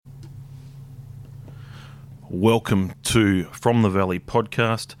Welcome to From the Valley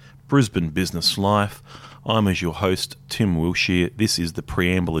podcast, Brisbane Business Life. I'm as your host, Tim Wilshire. This is the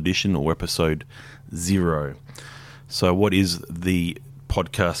preamble edition or episode 0. So what is the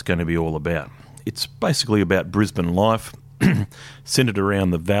podcast going to be all about? It's basically about Brisbane life, centred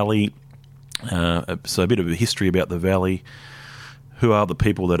around the Valley. So a bit of a history about the Valley. Who are the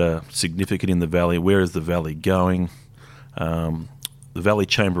people that are significant in the Valley? Where is the Valley going? The Valley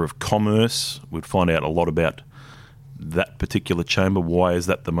Chamber of Commerce, we'd find out a lot about that particular chamber. Why is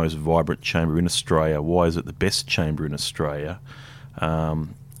that the most vibrant chamber in Australia? Why is it the best chamber in Australia?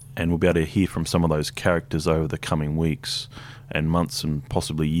 And we'll be able to hear from some of those characters over the coming weeks and months and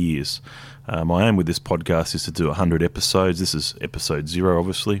possibly years. My aim with this podcast is to do 100 episodes. This is episode 0,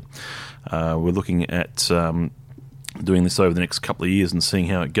 obviously. We're looking at doing this over the next couple of years and seeing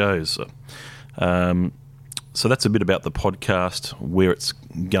how it goes. So that's a bit about the podcast, where it's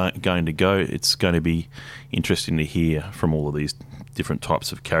going to go. It's going to be interesting to hear from all of these different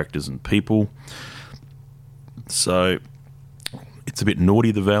types of characters and people. So it's a bit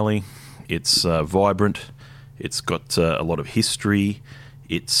naughty, the Valley. It's vibrant. It's got a lot of history.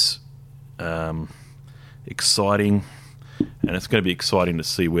 It's exciting. And it's going to be exciting to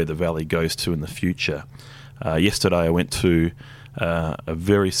see where the Valley goes to in the future. Yesterday I went to a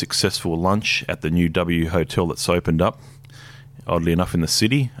very successful lunch at the new W Hotel that's opened up, oddly enough, in the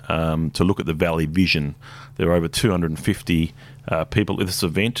city, to look at the Valley Vision. There were over 250 people at this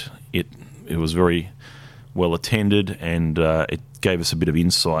event. It was very well attended, and it gave us a bit of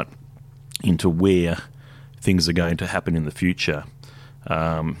insight into where things are going to happen in the future.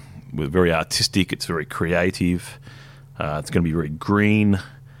 We're very artistic, it's very creative, it's going to be very green.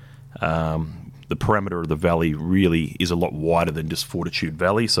 The parameter of the valley really is a lot wider than just Fortitude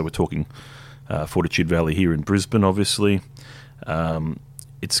Valley. So we're talking Fortitude Valley here in Brisbane, obviously.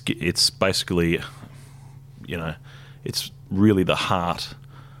 It's basically, it's really the heart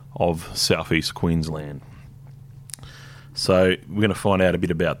of southeast Queensland. So we're going to find out a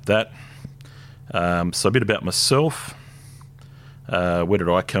bit about that. So a bit about myself. Where did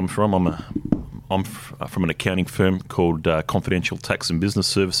I come from? I'm from an accounting firm called Confidential Tax and Business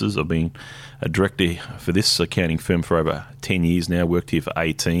Services. I've been a director for this accounting firm for over 10 years now, worked here for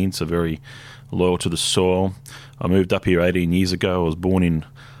 18, so very loyal to the soil. I moved up here 18 years ago. I was born in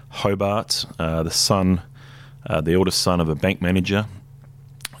Hobart, the eldest son of a bank manager.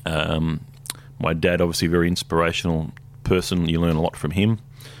 My dad, obviously a very inspirational person. You learn a lot from him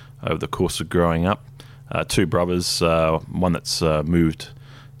over the course of growing up. 2 brothers, one that's moved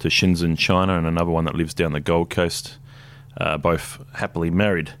to Shenzhen, China, and another one that lives down the Gold Coast, both happily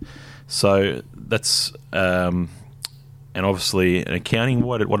married. So that's, and obviously in accounting,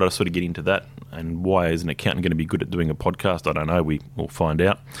 why did I sort of get into that? And why is an accountant going to be good at doing a podcast? I don't know, we'll find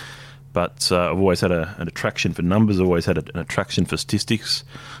out. But I've always had an attraction for numbers, I've always had an attraction for statistics,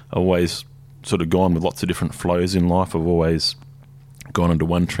 I've always sort of gone with lots of different flows in life, I've always gone into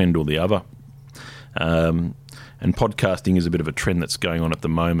one trend or the other. And podcasting is a bit of a trend that's going on at the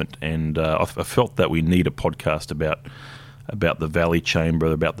moment, and I felt that we need a podcast about the Valley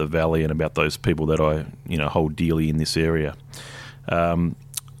Chamber, about the Valley, and about those people that I hold dearly in this area.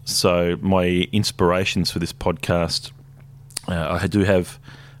 So my inspirations for this podcast, I do have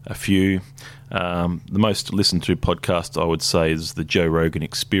a few. The most listened to podcast, I would say, is the Joe Rogan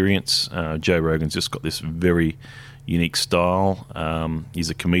Experience. Joe Rogan's just got this very unique style.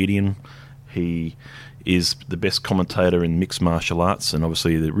 He's a comedian. He is the best commentator in mixed martial arts, and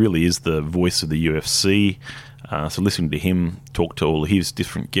obviously it really is the voice of the UFC. So listening to him talk to all of his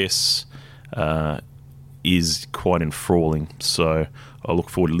different guests is quite enthralling. So I look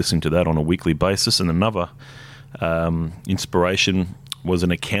forward to listening to that on a weekly basis. And another inspiration was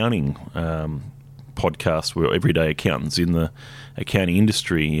an accounting podcast where everyday accountants in the accounting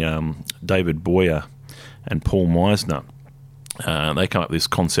industry, David Boyer and Paul Meisner, they came up with this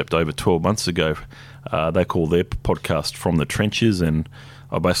concept over 12 months ago. They call their podcast From the Trenches, and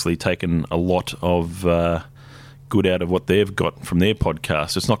I've basically taken a lot of good out of what they've got from their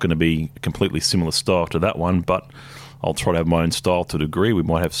podcast. It's not going to be a completely similar style to that one, but I'll try to have my own style to a degree. We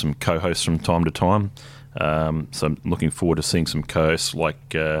might have some co-hosts from time to time. So I'm looking forward to seeing some co-hosts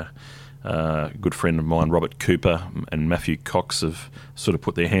like a good friend of mine, Robert Cooper, and Matthew Cox have sort of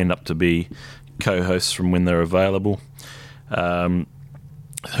put their hand up to be co-hosts from when they're available.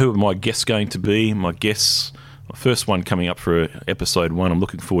 Who are my guests going to be? My first one coming up for episode 1. I'm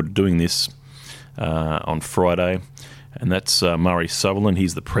looking forward to doing this on Friday, and that's Murray Sutherland.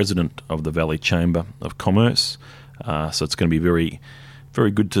 He's the president of the Valley Chamber of Commerce. So it's going to be very, very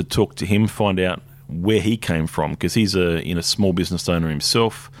good to talk to him, find out where he came from, because he's a small business owner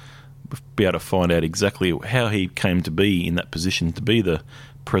himself, be able to find out exactly how he came to be in that position, to be the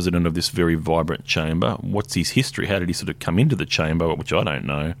president of this very vibrant chamber. What's his history? How did he sort of come into the chamber, which I don't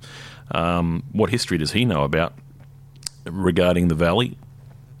know? What history does he know about regarding the Valley?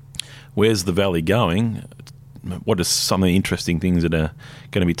 Where's the Valley going? What are some of the interesting things that are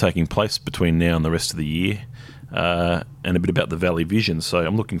going to be taking place between now and the rest of the year? And a bit about the Valley vision. So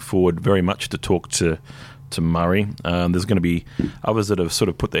I'm looking forward very much to talk to Murray. There's going to be others that have sort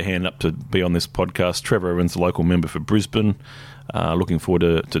of put their hand up to be on this podcast. Trevor Evans, the local member for Brisbane. Looking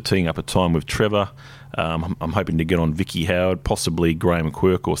forward to teeing up a time with Trevor. I'm hoping to get on Vicky Howard, possibly Graham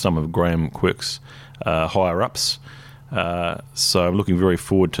Quirk or some of Graham Quirk's higher-ups. So I'm looking very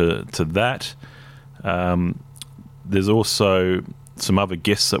forward to that. There's also some other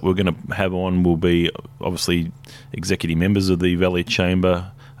guests that we're going to have on will be obviously executive members of the Valley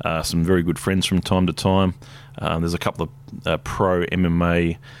Chamber, some very good friends from time to time. There's a couple of pro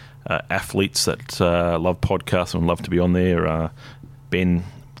MMA athletes that love podcasts and love to be on there. Ben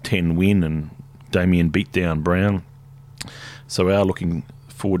 10 Win and Damien Beatdown Brown. So we are looking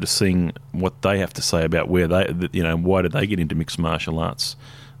forward to seeing what they have to say about where why did they get into mixed martial arts,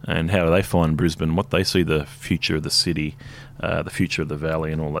 and how do they find Brisbane, what they see the future of the city, the future of the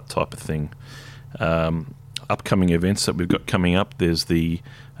Valley, and all that type of thing. Upcoming events that we've got coming up, there's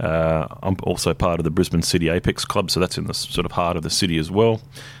I'm also part of the Brisbane City Apex Club, so that's in the sort of heart of the city as well.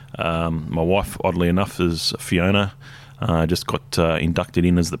 My wife, oddly enough, is Fiona. Just got inducted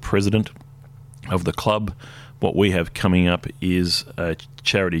in as the president of the club. What we have coming up is a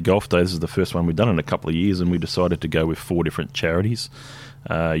charity golf day. This is the first one we've done in a couple of years, and we decided to go with 4 different charities.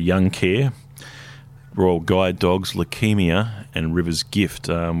 Young Care, Royal Guide Dogs, Leukemia, and Rivers Gift.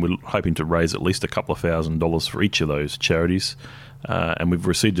 We're hoping to raise at least a couple of $1,000s for each of those charities, and we've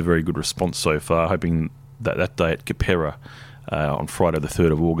received a very good response so far, hoping that day at Capera on Friday the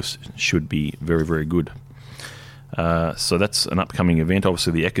 3rd of August should be very, very good. So that's an upcoming event.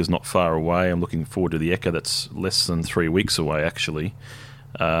 Obviously the ECCA's not far away. I'm looking forward to the ECCA. That's less than 3 weeks away, actually.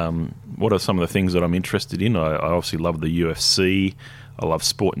 What are some of the things that I'm interested in? I obviously love the UFC. I love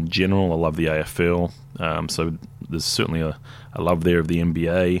sport in general. I love the AFL. So there's certainly a love there of the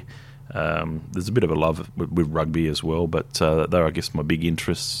NBA. There's a bit of a love with rugby as well, but they're, I guess, my big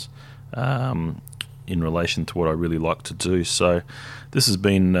interests in relation to what I really like to do. So this has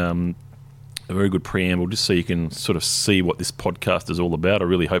been a very good preamble, just so you can sort of see what this podcast is all about. I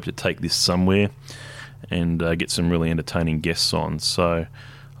really hope to take this somewhere and get some really entertaining guests on. So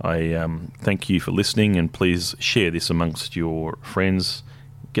I thank you for listening, and please share this amongst your friends.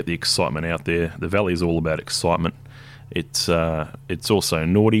 Get the excitement out there. The Valley is all about excitement. It's also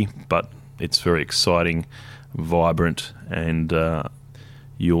naughty, but it's very exciting, vibrant, and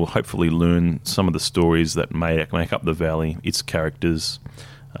you'll hopefully learn some of the stories that make up the Valley, its characters,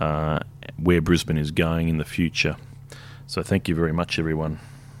 where Brisbane is going in the future. So thank you very much, everyone.